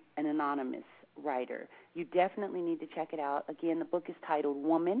and an anonymous writer. You definitely need to check it out. Again, the book is titled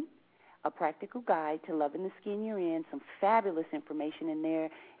Woman, A Practical Guide to Loving the Skin You're In. Some fabulous information in there.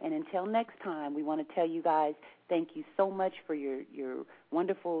 And until next time, we want to tell you guys thank you so much for your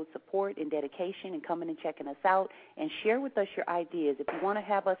wonderful support and dedication and coming and checking us out. And share with us your ideas. If you want to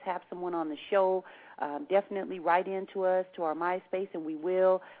have us have someone on the show, definitely write into us to our MySpace, and we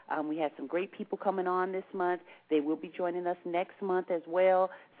will. We had some great people coming on this month. They will be joining us next month as well.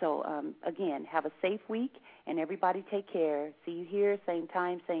 So, again, have a safe week, and everybody take care. See you here, same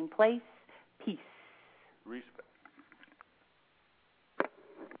time, same place. Peace. Respect.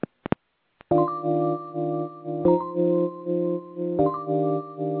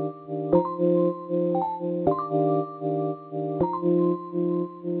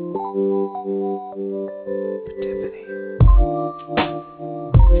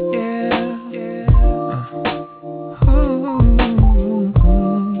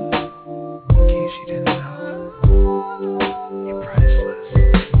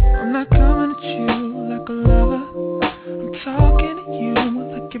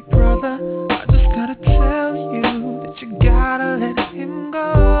 like your brother. I just gotta tell you that you gotta let him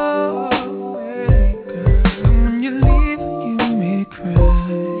go. And when you leave, you may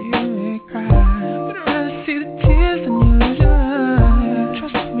cry, but I'd rather see the tears than you lose your life.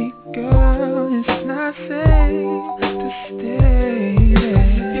 Trust me, girl, it's not safe to stay.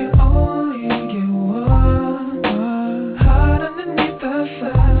 If you only get one heart underneath the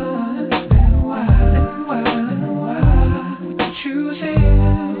sun, then why would you choose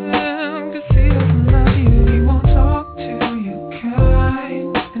him?